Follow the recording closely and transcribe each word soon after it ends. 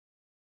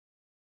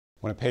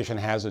When a patient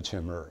has a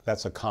tumor,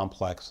 that's a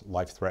complex,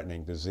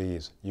 life-threatening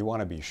disease. You want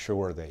to be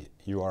sure that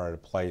you are at a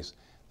place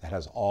that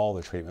has all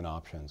the treatment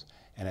options.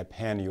 And at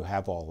Penn, you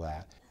have all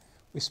that.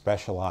 We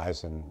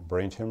specialize in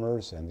brain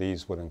tumors, and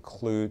these would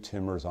include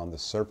tumors on the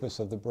surface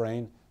of the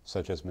brain,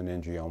 such as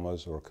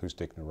meningiomas or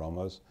acoustic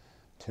neuromas,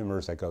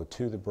 tumors that go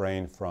to the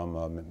brain from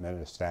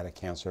metastatic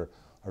cancer,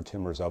 or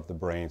tumors of the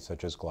brain,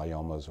 such as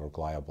gliomas or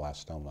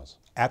glioblastomas.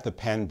 At the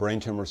Penn Brain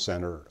Tumor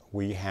Center,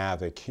 we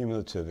have a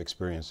cumulative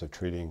experience of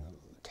treating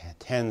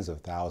tens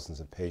of thousands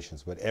of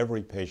patients, but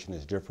every patient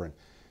is different.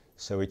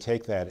 So we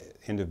take that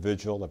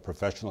individual, the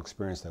professional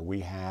experience that we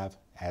have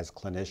as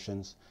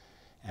clinicians,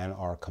 and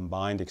our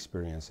combined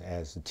experience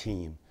as a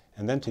team.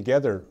 And then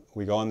together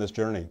we go on this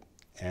journey.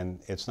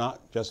 And it's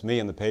not just me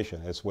and the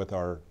patient, it's with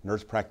our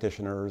nurse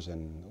practitioners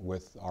and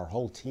with our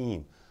whole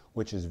team,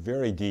 which is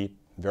very deep,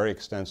 very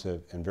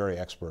extensive, and very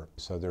expert.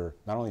 So they're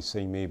not only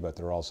seeing me, but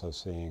they're also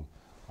seeing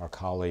our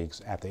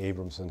colleagues at the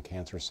Abramson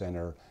Cancer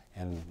Center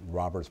and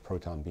Roberts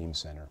Proton Beam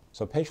Center.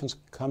 So patients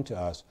come to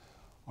us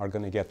are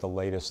going to get the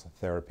latest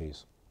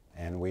therapies.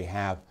 And we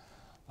have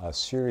a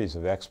series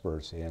of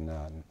experts in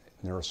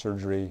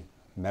neurosurgery,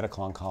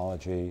 medical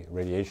oncology,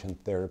 radiation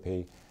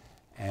therapy,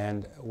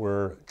 and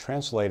we're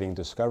translating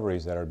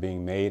discoveries that are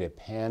being made at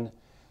Penn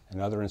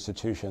and other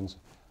institutions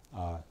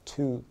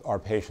to our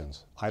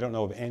patients. I don't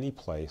know of any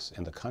place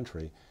in the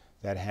country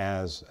that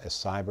has a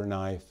cyber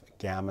knife,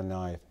 gamma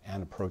knife,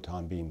 and a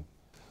proton beam.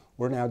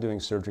 We're now doing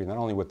surgery not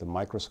only with the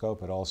microscope,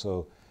 but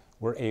also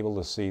we're able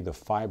to see the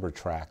fiber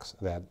tracks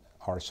that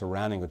are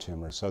surrounding a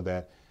tumor, so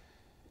that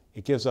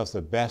it gives us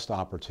the best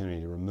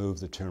opportunity to remove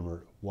the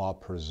tumor while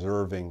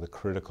preserving the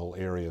critical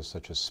areas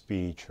such as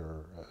speech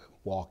or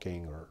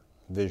walking or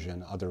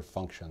vision, other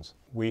functions.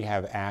 We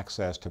have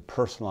access to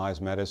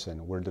personalized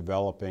medicine. We're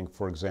developing,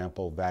 for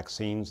example,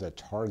 vaccines that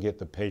target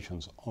the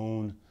patient's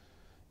own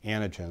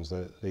antigens,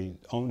 the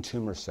own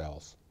tumor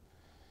cells.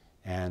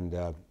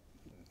 And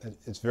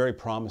it's very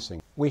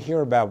promising. We hear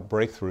about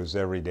breakthroughs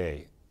every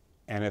day.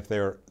 And if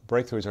their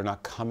breakthroughs are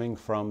not coming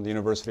from the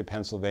University of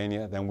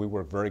Pennsylvania, then we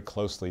work very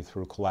closely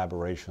through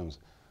collaborations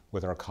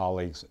with our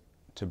colleagues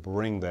to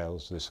bring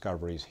those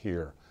discoveries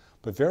here.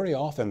 But very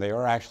often they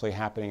are actually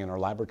happening in our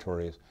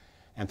laboratories,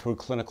 and through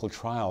clinical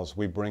trials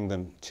we bring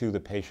them to the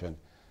patient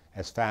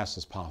as fast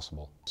as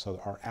possible. So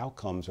our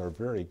outcomes are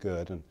very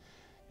good,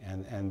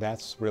 and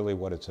that's really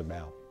what it's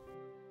about.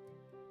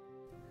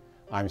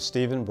 I'm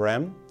Stephen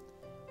Brem,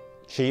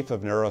 Chief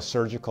of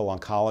Neurosurgical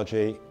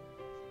Oncology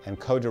and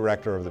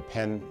co-director of the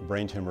Penn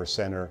Brain Tumor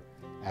Center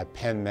at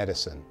Penn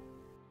Medicine.